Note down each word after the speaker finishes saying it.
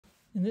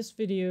In this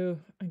video,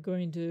 I'm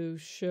going to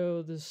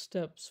show the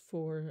steps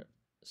for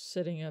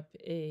setting up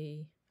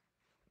a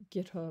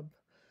GitHub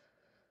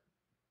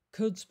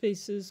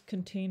Codespaces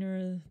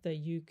container that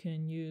you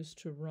can use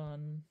to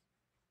run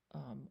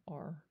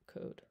R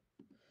code.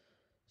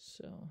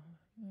 So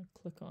I'm going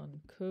to click on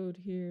code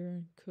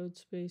here,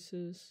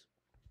 Codespaces,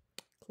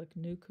 click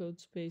new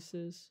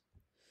Codespaces.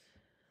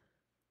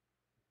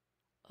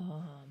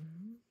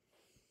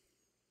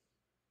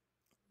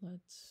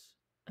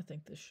 I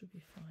think this should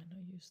be fine.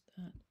 I'll use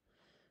that.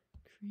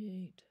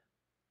 Create.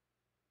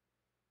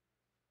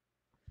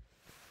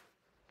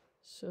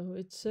 So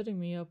it's setting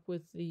me up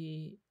with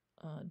the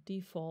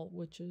default,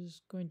 which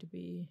is going to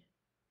be,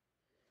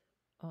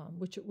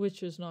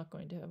 which is not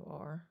going to have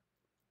R.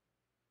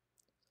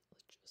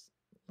 Let's just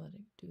let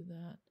it do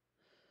that.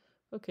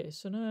 Okay,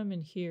 so now I'm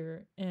in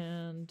here,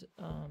 and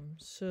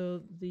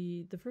so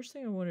the first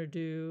thing I want to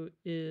do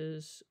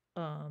is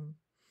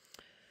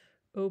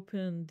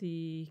open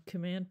the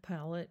command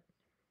palette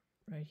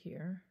right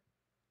here,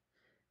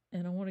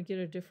 and I want to get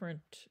a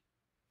different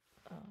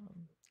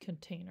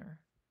container.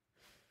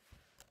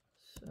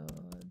 So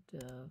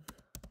dev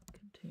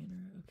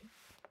container, okay.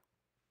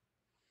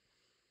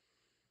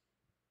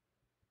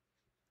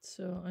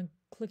 So I'm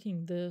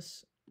clicking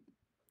this,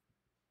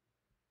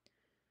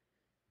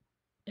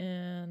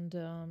 and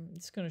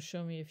it's going to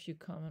show me a few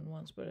common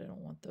ones, but I don't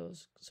want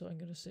those, so I'm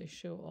going to say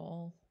show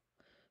all.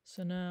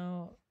 So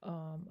now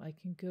I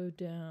can go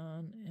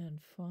down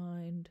and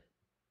find,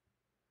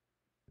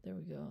 there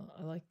we go,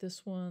 I like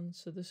this one.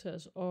 So this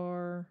has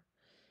R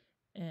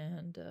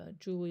and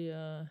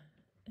Julia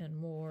and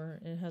more.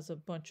 It has a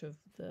bunch of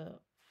the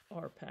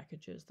R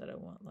packages that I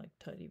want, like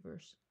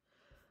tidyverse.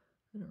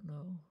 I don't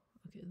know.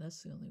 Okay,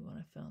 that's the only one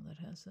I found that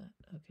has that.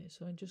 Okay,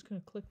 so I'm just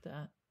going to click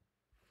that.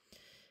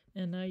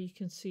 And now you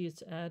can see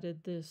it's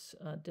added this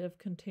dev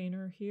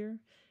container here.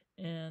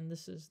 And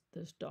this is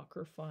this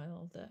Docker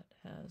file that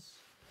has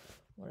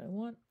what I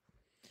want.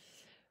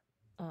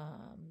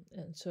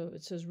 And so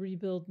it says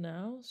rebuild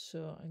now.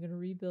 So I'm going to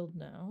rebuild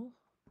now.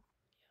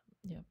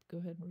 Yep, go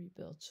ahead and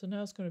rebuild. So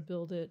now it's going to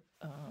build it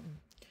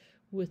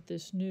with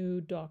this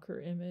new Docker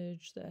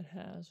image that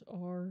has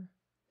R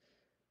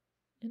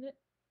in it.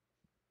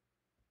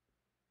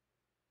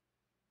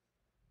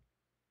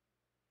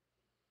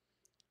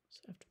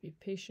 So I have to be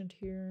patient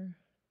here.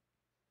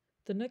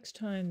 The next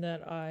time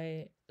that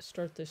I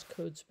start this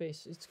code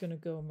space, it's going to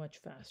go much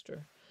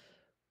faster.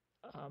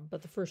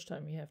 But the first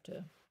time you have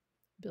to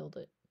build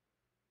it.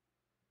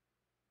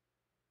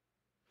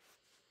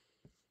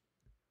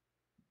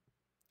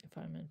 If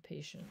I'm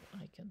impatient,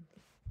 I can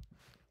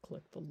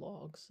click the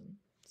logs and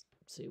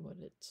see what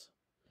it's,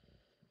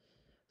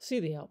 see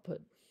the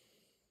output.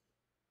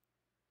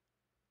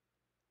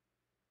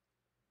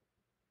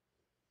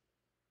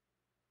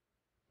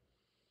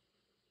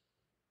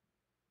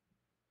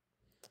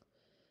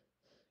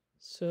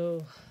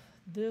 So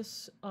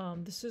this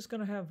is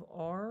going to have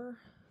R,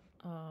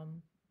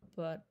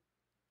 but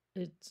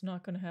it's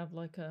not going to have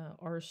like a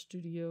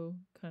RStudio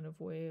kind of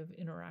way of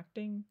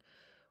interacting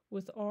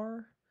with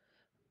R.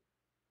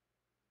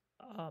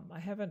 I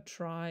haven't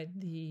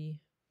tried the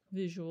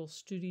Visual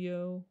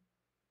Studio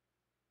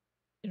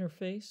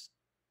interface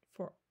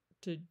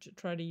to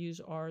try to use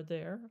R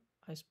there.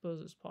 I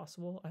suppose it's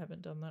possible. I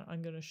haven't done that.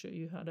 I'm going to show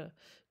you how to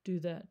do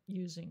that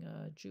using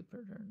a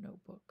Jupyter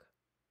notebook.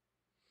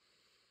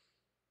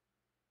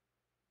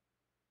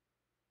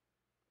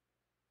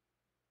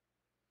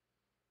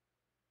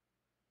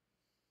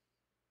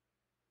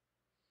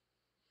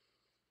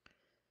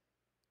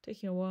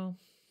 Taking a while.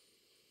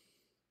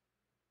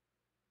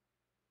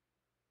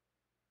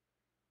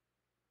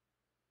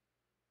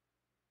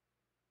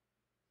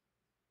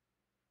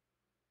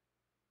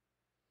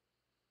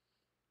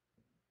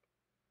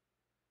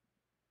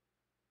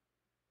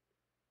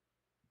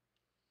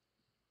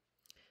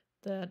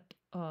 That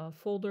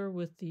folder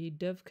with the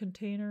dev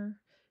container,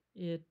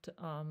 I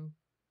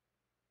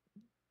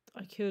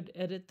could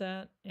edit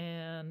that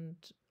and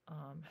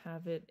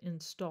have it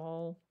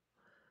install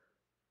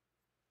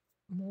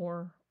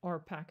more R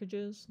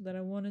packages that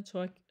I wanted,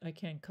 so I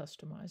can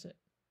customize it.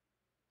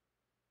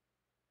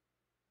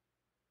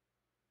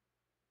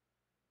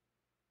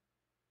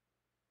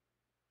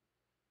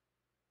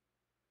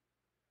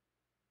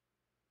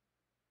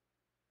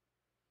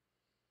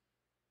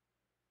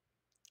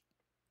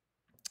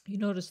 You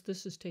notice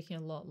this is taking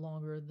a lot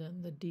longer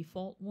than the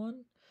default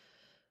one.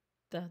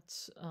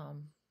 That's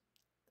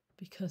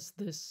because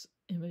this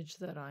image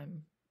that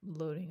I'm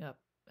loading up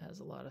has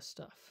a lot of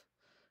stuff,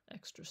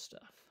 extra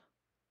stuff.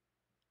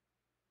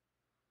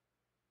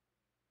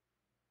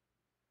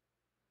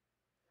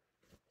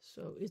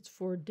 So it's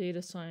for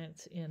data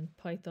science in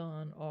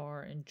Python,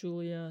 R, and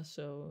Julia.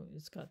 So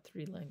it's got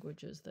 3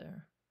 languages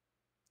there.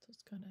 So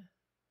it's kind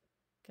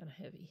of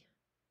heavy.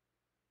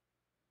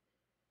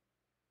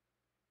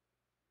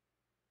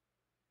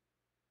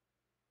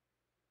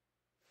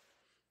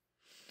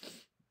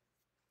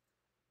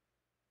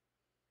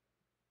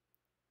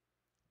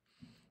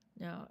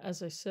 Now,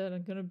 as I said,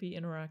 I'm going to be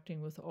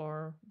interacting with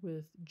R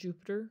with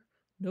Jupyter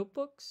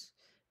notebooks.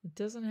 It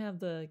doesn't have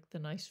the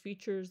nice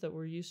features that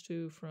we're used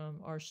to from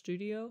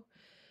RStudio.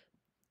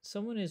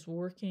 Someone is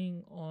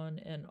working on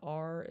an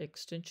R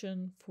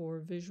extension for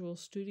Visual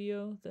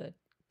Studio that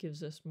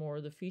gives us more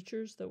of the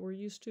features that we're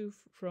used to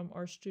from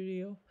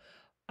RStudio.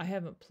 I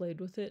haven't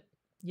played with it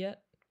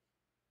yet,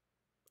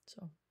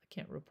 so I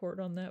can't report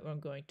on that, but I'm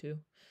going to.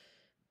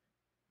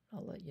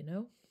 I'll let you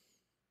know.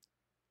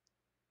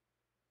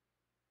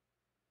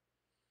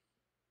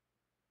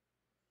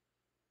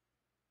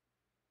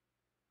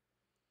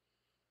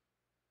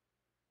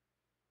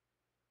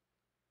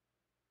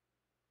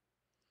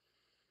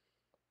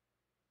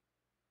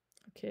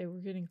 Okay,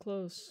 we're getting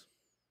close.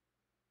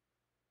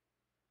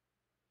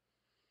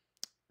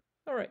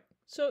 All right,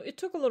 so it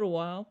took a little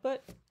while,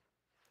 but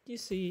you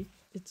see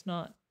it's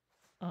not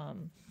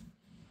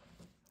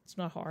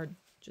hard,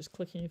 just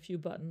clicking a few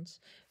buttons.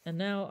 And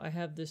now I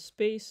have this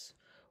space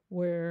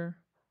where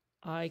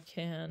I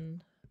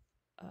can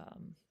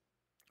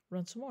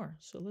run some more.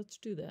 So let's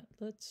do that.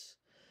 I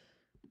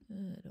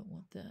don't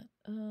want that.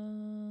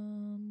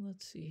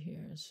 Let's see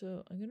here.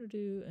 So I'm going to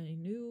do a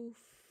new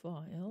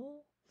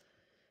file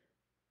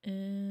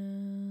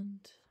and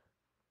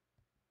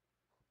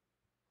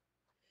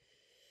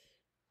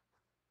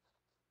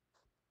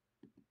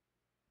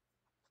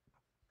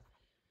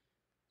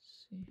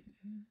see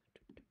here.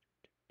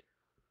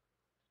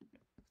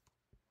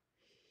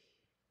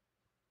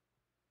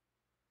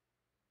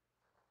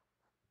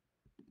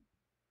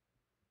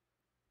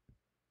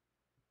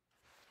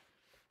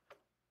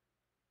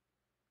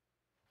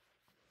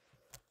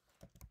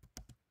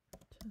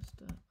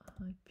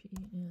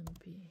 Test.ipnb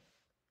pynb.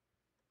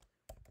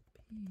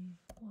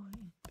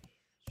 That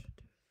should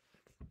do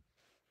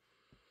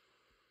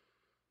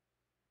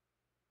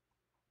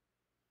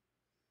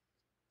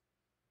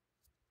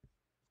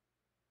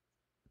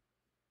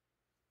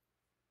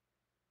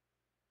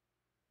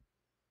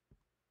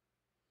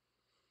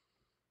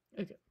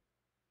it. Okay,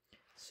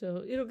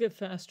 so it'll get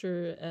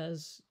faster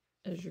as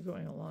you're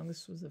going along.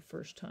 This was the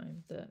first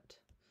time that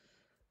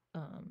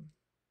I'm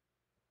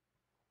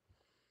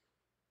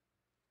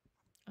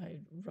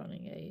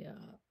running a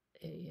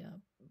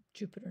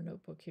Jupyter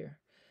notebook here.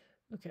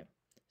 Okay,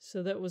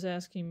 so that was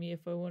asking me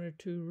if I wanted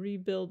to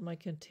rebuild my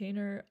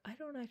container. I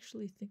don't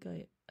actually think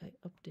I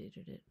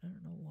updated it. I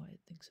don't know why it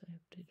thinks I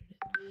updated it.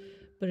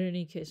 But in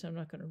any case, I'm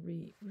not going to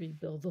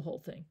rebuild the whole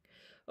thing.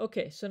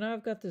 Okay, so now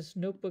I've got this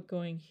notebook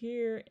going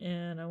here,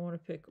 and I want to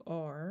pick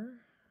R.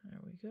 There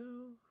we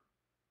go.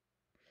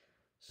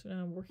 So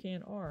now I'm working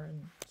in R,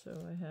 and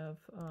so I have,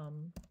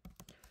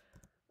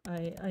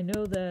 I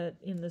know that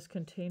in this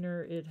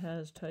container it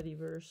has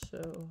tidyverse,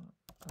 so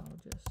I'll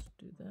just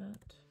do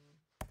that.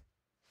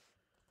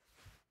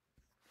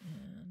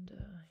 And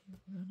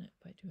run it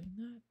by doing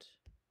that.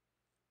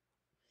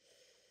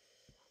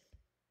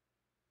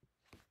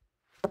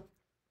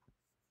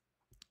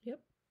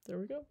 Yep, there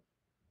we go.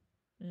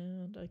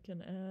 And I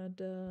can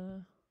add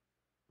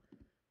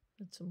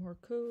some more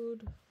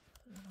code.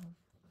 I don't know.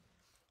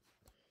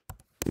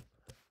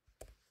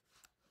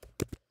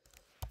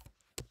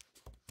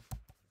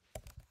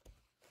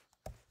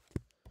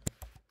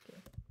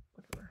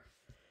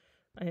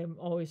 I am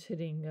always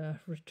hitting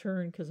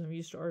return because I'm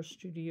used to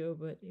RStudio,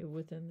 but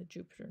within the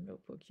Jupyter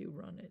notebook, you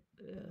run it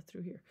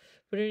through here.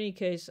 But in any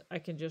case, I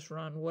can just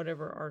run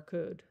whatever R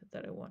code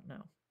that I want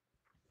now.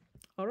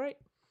 All right.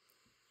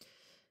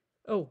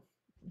 Oh,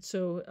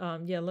 so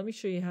yeah, let me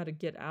show you how to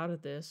get out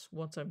of this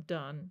once I'm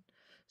done.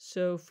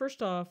 So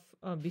first off,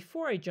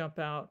 before I jump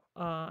out,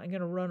 I'm going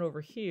to run over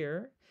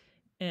here,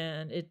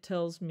 and it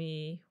tells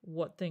me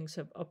what things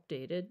have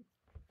updated.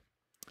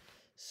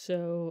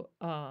 So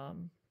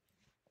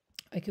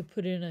I could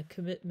put in a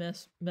commit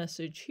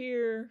message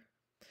here.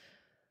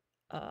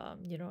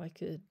 You know, I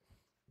could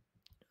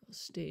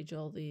stage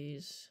all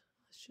these.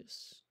 Let's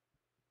just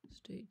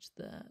stage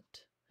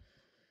that.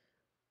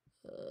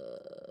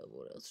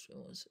 What else do I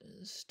want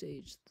to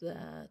stage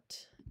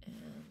that?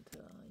 And,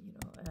 you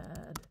know,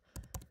 add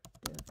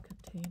dev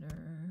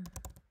container.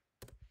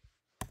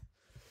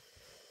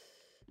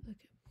 Okay,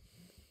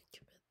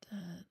 commit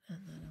that.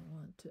 And then I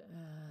want to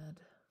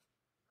add.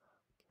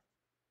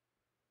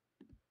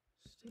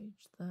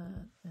 Stage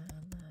that,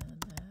 and then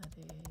add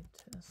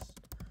a test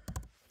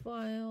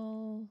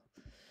file.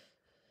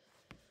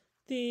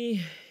 The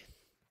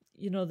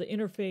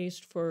interface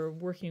for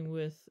working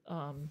with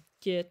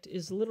Git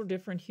is a little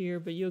different here,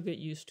 but you'll get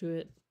used to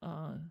it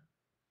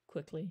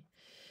quickly.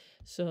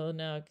 So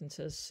now it can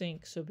say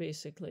sync. So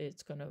basically,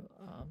 it's going to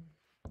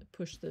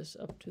push this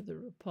up to the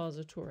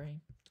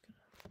repository. It's going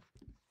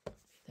to be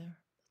there.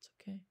 That's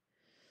okay.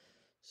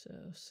 So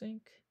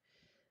sync.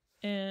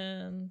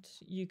 And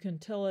you can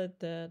tell it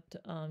that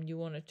you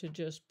want it to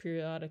just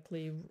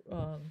periodically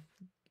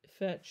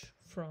fetch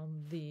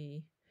from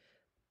the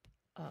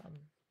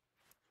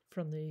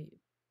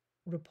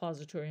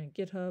repository on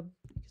GitHub.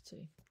 You could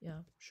say,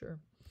 yeah, sure.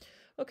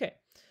 Okay,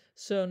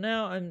 so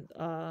now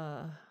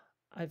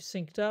I've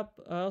synced up.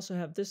 I also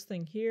have this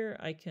thing here.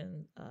 I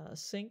can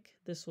sync.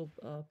 This will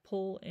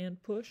pull and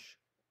push.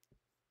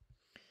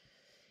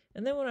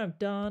 And then when I'm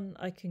done,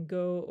 I can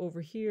go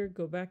over here,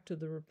 go back to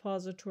the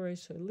repository.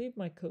 So I leave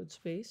my code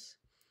space.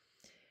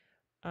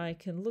 I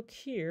can look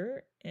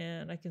here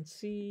and I can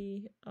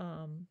see,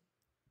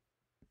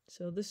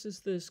 so this is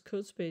this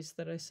code space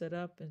that I set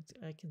up, and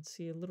I can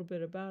see a little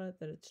bit about it,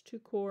 that it's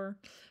 2-core.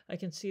 I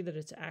can see that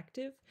it's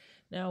active.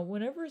 Now,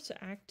 whenever it's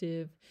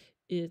active,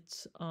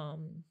 it's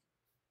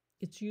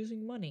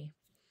using money.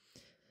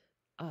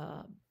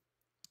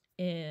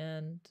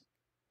 And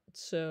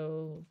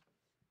so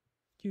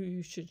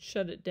you should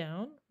shut it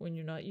down when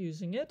you're not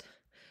using it.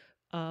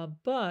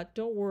 But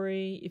don't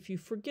worry, if you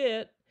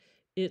forget,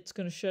 it's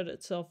going to shut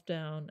itself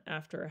down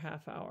after a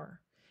half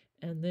hour.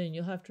 And then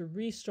you'll have to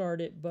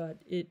restart it,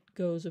 but it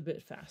goes a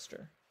bit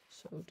faster.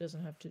 So it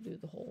doesn't have to do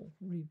the whole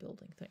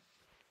rebuilding thing.